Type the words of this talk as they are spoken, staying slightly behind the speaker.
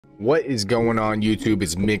What is going on YouTube?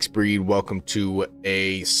 It's Mixbreed. Welcome to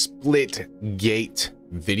a SplitGate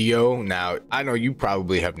video. Now, I know you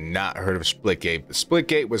probably have not heard of SplitGate, but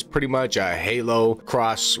SplitGate was pretty much a Halo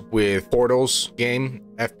cross with Portals game,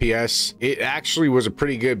 FPS. It actually was a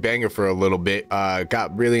pretty good banger for a little bit.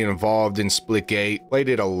 Got really involved in SplitGate, played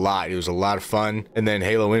it a lot. It was a lot of fun. And then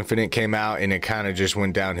Halo Infinite came out and it kind of just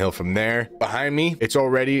went downhill from there. Behind me, it's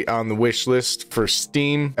already on the wish list for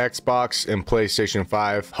Steam, Xbox, and PlayStation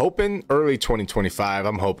 5. Hoping early 2025.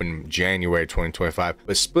 I'm hoping January 2025.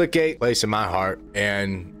 But SplitGate, place in my heart. And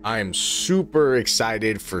I am super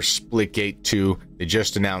excited for SplitGate 2. They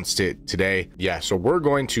just announced it today. Yeah, so we're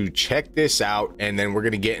going to check this out and then we're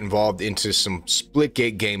going to get involved into some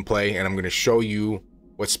SplitGate gameplay and I'm going to show you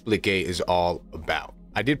what SplitGate is all about.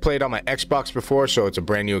 I did play it on my Xbox before, so it's a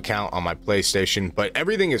brand new account on my PlayStation, but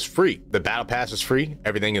everything is free. The battle pass is free.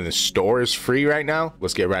 Everything in the store is free right now.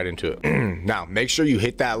 Let's get right into it. Now, make sure you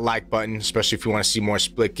hit that like button, especially if you want to see more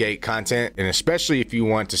SplitGate content, and especially if you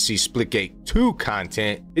want to see SplitGate 2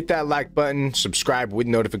 content. Hit that like button, subscribe with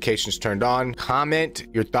notifications turned on, comment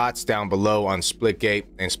your thoughts down below on SplitGate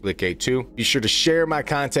and SplitGate 2. Be sure to share my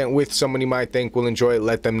content with someone you might think will enjoy it.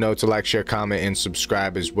 Let them know to like, share, comment, and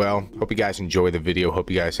subscribe as well. Hope you guys enjoy the video. Hope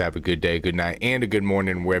you guys have a good day, good night, and a good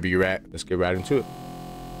morning wherever you're at. Let's get right into it.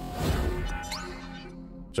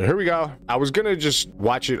 So here we go. I was gonna just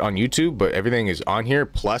watch it on YouTube, but everything is on here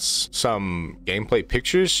plus some gameplay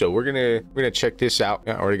pictures. So we're gonna check this out.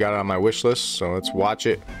 Yeah, I already got it on my wish list, so let's watch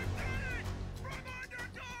it.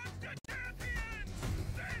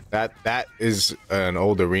 That is an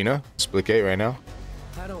old arena, SplitGate right now.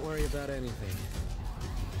 I don't worry about anything.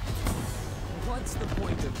 What's the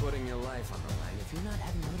point of putting your life on the line if you're not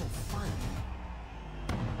having a little fun?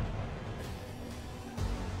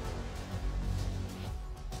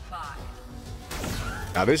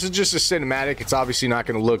 Now this is just a cinematic. It's obviously not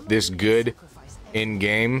going to look this good in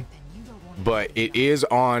game, but it is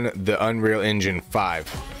on the Unreal Engine 5.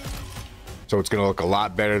 So it's going to look a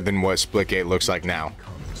lot better than what SplitGate looks like now.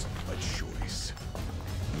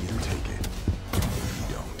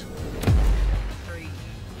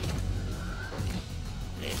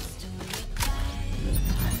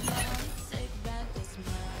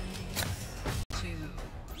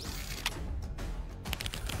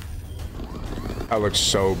 That looks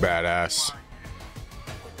so badass.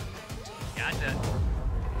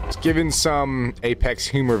 It's giving some Apex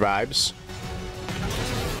humor vibes.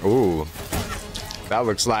 Ooh, that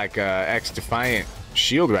looks like X-Defiant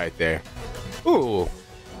shield right there. Ooh,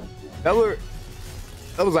 that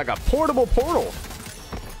was like a portable portal.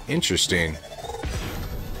 Interesting.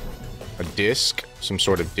 A disc, some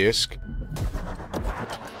sort of disc.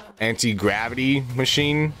 Anti-gravity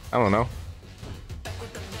machine. I don't know.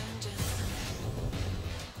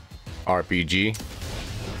 RPG.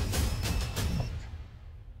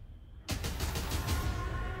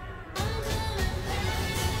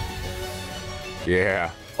 Yeah.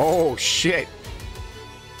 Oh shit.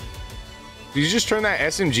 Did you just turn that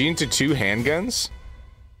SMG into 2 handguns?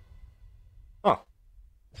 Huh.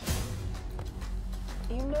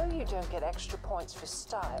 You know you don't get extra points for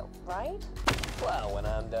style, right? Well, when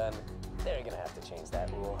I'm done, they're gonna have to change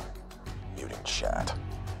that rule. Muting chat.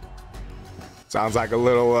 Sounds like a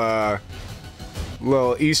little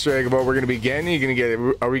Easter egg of what we're gonna be getting. You're gonna get,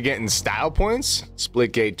 are we getting style points?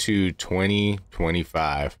 SplitGate 2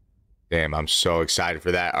 2025. Damn, I'm so excited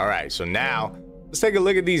for that. All right, so now let's take a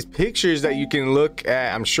look at these pictures that you can look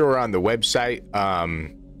at. I'm sure on the website,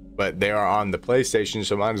 but they are on the PlayStation,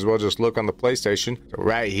 so might as well just look on the PlayStation. So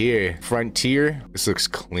right here, Frontier. This looks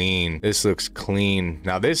clean. This looks clean.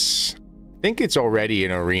 Now this, I think it's already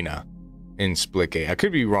an arena in SplitGate. I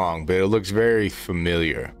could be wrong, but it looks very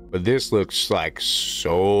familiar. But this looks like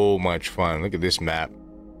so much fun. Look at this map.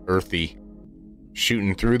 Earthy.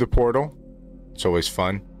 Shooting through the portal. It's always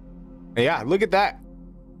fun. And yeah, look at that.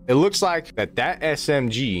 It looks like that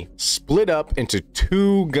SMG split up into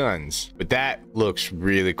 2 guns. But that looks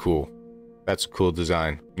really cool. That's a cool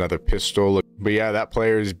design. Another pistol. But yeah, that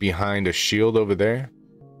player is behind a shield over there.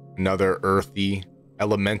 Another earthy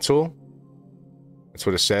elemental. That's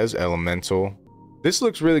what it says, elemental. This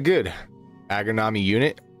looks really good. Agronomy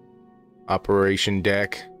unit, operation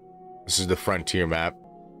deck. This is the Frontier map.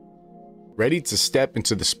 Ready to step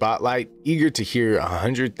into the spotlight, eager to hear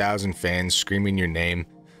 100,000 fans screaming your name,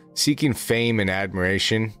 seeking fame and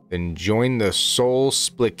admiration, then join the Soul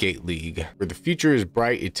SplitGate League. Where the future is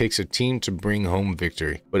bright, it takes a team to bring home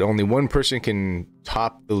victory. But only one person can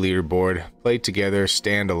top the leaderboard. Play together,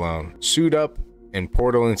 stand alone. Suit up and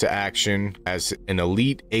Portal into action as an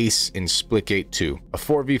elite ace in Splitgate 2, a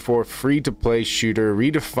 4v4 free-to-play shooter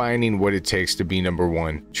redefining what it takes to be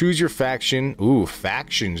 #1. Choose your faction. Ooh,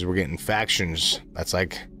 factions. We're getting factions. That's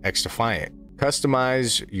like X-Defiant.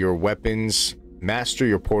 Customize your weapons, master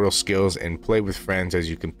your Portal skills, and play with friends as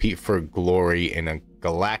you compete for glory in a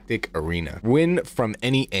galactic arena. Win from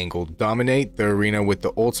any angle. Dominate the arena with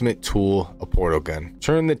the ultimate tool, a portal gun.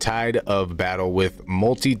 Turn the tide of battle with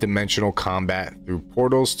multi-dimensional combat through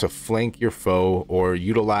portals to flank your foe, or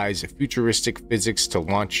utilize futuristic physics to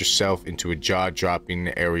launch yourself into a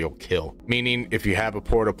jaw-dropping aerial kill. Meaning, if you have a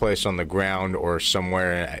portal placed on the ground or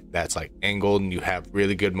somewhere that's like angled and you have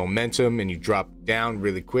really good momentum and you drop down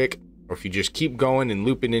really quick, or if you just keep going and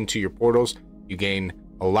looping into your portals, you gain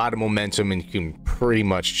a lot of momentum and you can pretty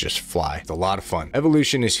much just fly. It's a lot of fun.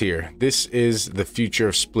 Evolution is here. This is the future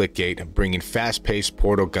of Splitgate, bringing fast-paced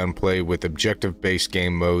Portal gunplay with objective-based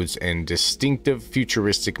game modes and distinctive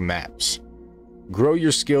futuristic maps. Grow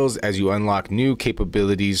your skills as you unlock new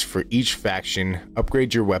capabilities for each faction,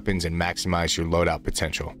 upgrade your weapons, and maximize your loadout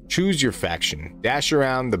potential. Choose your faction. Dash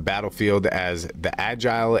around the battlefield as the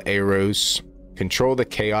agile Aeros. Control the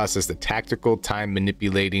chaos as the tactical,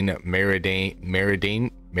 time-manipulating Meridian.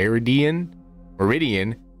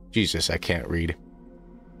 Jesus, I can't read.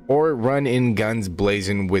 Or run in guns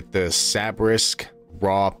blazing with the Saberisk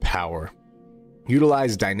raw power.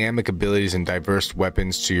 Utilize dynamic abilities and diverse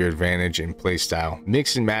weapons to your advantage in playstyle.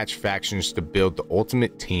 Mix and match factions to build the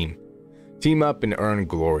ultimate team. Team up and earn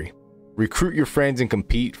glory. Recruit your friends and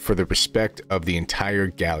compete for the respect of the entire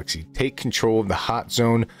galaxy. Take control of the hot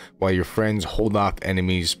zone while your friends hold off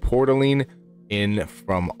enemies portaling in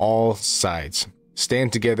from all sides.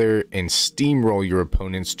 Stand together and steamroll your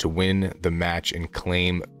opponents to win the match and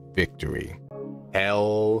claim victory.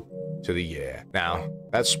 Hell to the yeah. Now,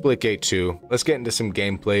 that's Splitgate 2. Let's get into some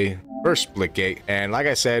gameplay for Splitgate. And like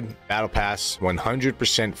I said, Battle Pass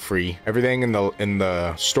 100% free. Everything in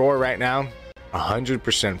the store right now,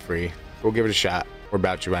 100% free. Go give it a shot. We're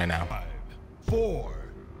about you right now. 5, 4,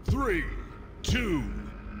 3, 2,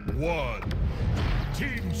 1.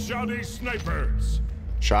 Team Shoddy Snipers.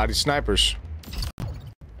 Shoddy Snipers.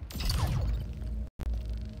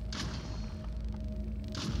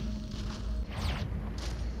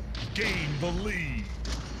 Gain the lead.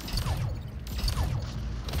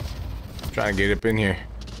 Trying to get up in here.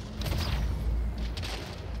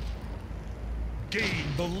 Gain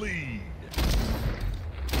the lead.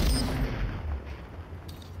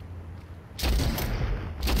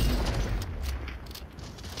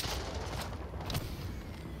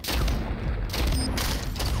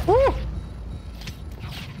 Woo!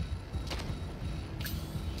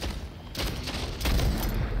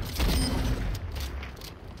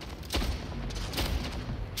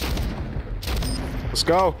 Let's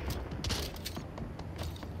go.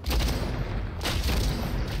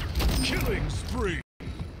 Killing spree.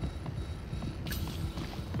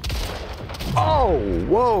 Oh,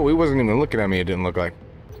 whoa. He wasn't even looking at me, it didn't look like.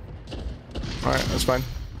 All right, that's fine.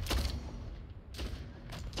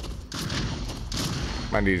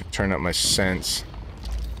 Might need to turn up my sense.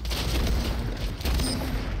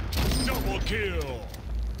 Double kill.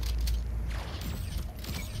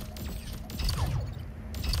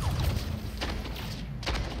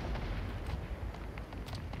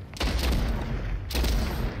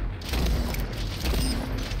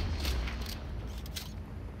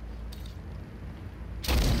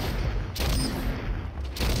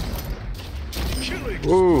 Killing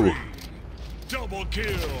Ooh. spree. Double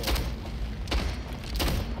kill.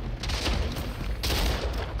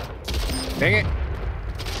 Dang it.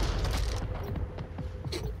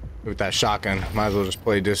 With that shotgun, might as well just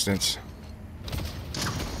play distance.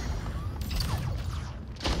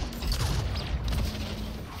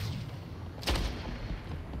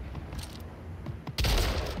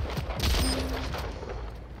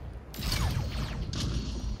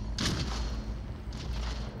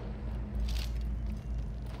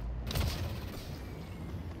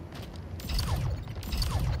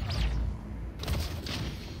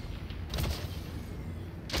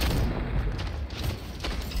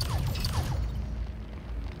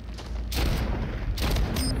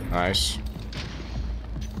 Nice.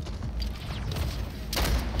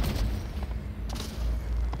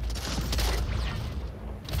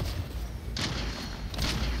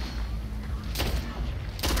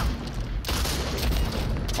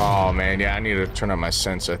 Oh man, yeah, I need to turn up my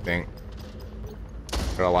sense, I think.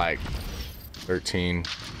 Got like 13.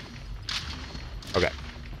 Okay.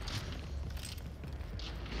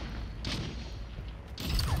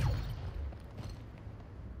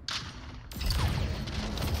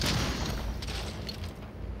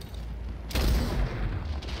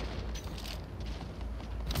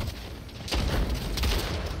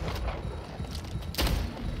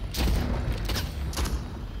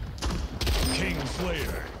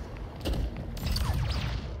 Slayer.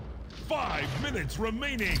 5 minutes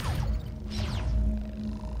remaining.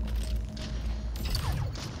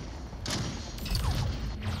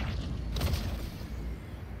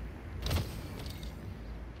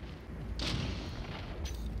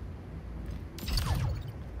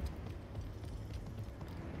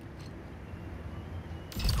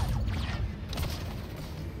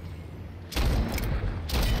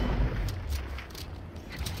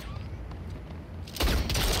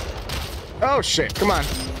 Oh shit, come on.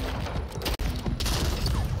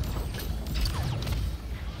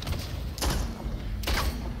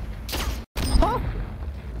 Huh?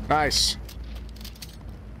 Nice.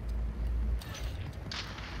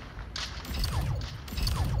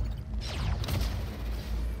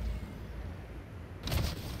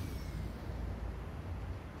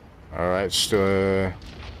 All right, still.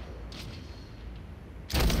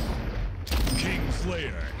 King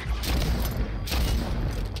Slayer.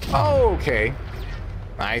 Oh, okay.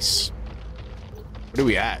 Nice. What are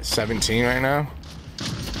we at? 17 right now?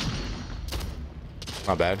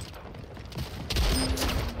 Not bad.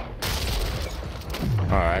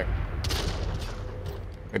 All right.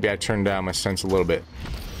 Maybe I turned down my sense a little bit.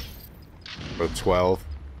 Go 12.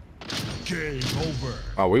 Game over.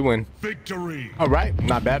 Oh, we win. Victory. All right.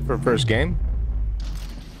 Not bad for a first game.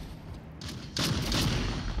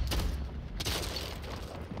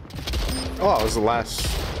 Oh, it was the last.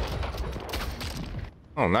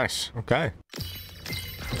 Oh, nice. Okay.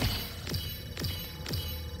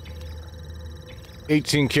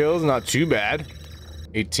 18 kills, not too bad.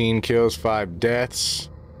 18 kills, 5 deaths.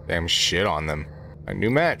 Damn shit on them. A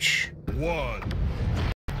new match. 1.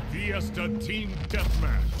 Fiesta Team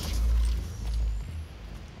Deathmatch.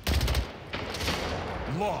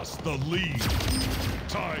 Lost the lead.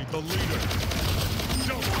 Tied the leader.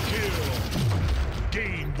 Double kill.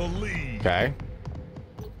 Gained the lead. Okay.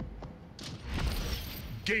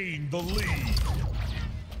 Gained the lead.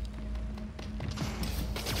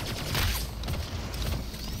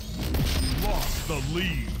 Lost the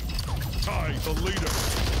lead. Tied the leader.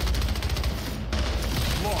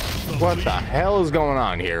 Lost the What lead. the hell is going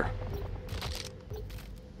on here?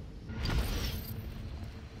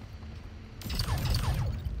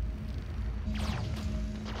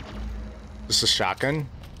 This is a shotgun.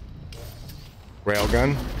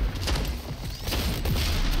 Railgun.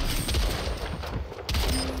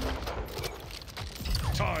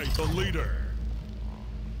 Tied the leader.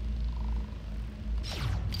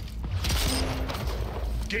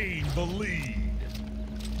 Gained the lead.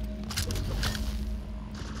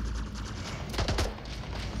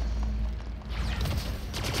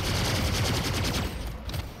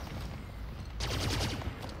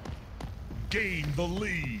 Gained the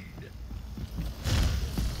lead.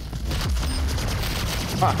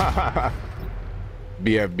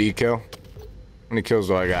 BFB kill. How many kills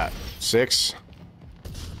do I got? 6.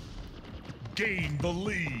 Gained the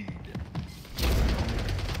lead.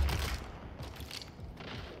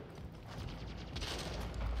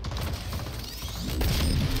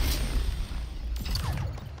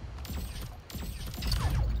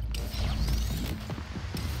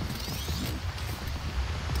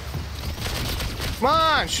 Come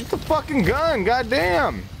on, shoot the fucking gun,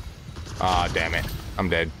 goddamn. Ah, damn it. I'm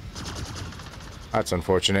dead. That's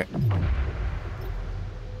unfortunate.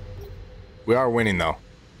 We are winning though.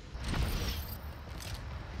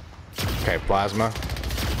 Okay, plasma.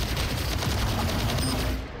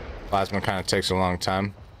 Plasma kind of takes a long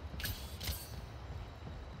time.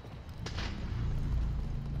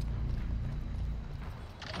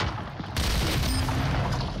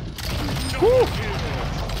 Woo!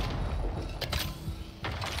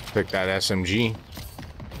 Pick that SMG.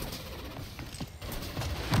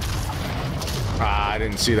 Ah, I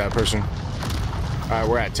didn't see that person. All right,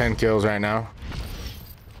 we're at 10 kills right now.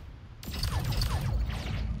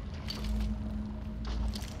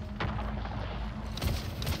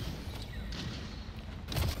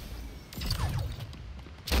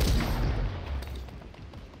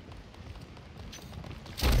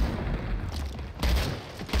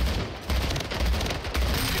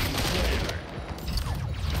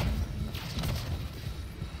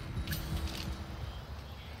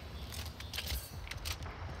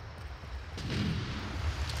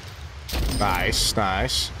 Nice,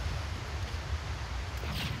 nice.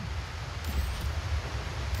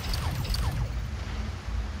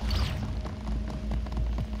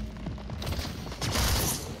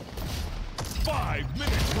 Five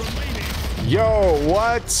minutes remaining. Yo,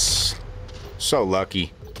 what? So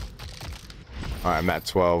lucky. All right, I'm at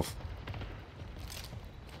 12.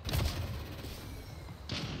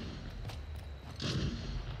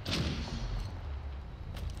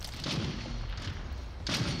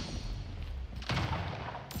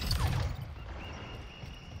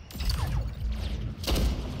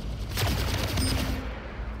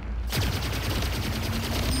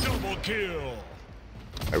 Double kill.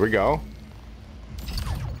 There we go.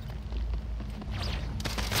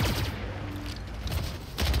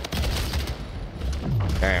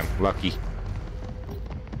 Damn, lucky.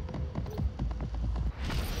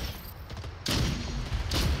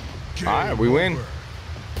 Game All right, we win. over.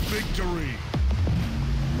 Victory.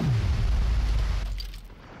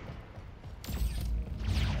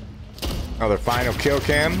 Another final kill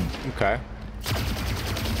cam. Okay.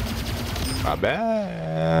 Not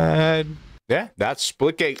bad. Yeah, that's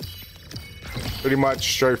Splitgate. Pretty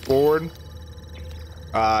much straightforward.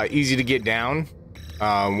 Easy to get down.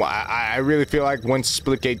 I really feel like once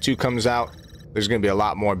Splitgate 2 comes out, there's going to be a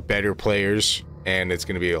lot more better players, and it's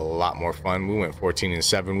going to be a lot more fun. We went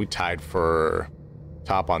 14-7. We tied for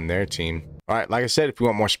top on their team. All right, like I said, if you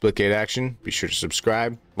want more Splitgate action, be sure to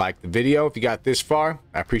subscribe, like the video if you got this far.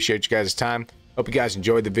 I appreciate you guys' time. Hope you guys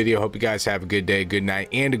enjoyed the video. Hope you guys have a good day, good night,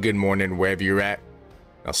 and a good morning wherever you're at.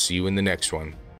 I'll see you in the next one.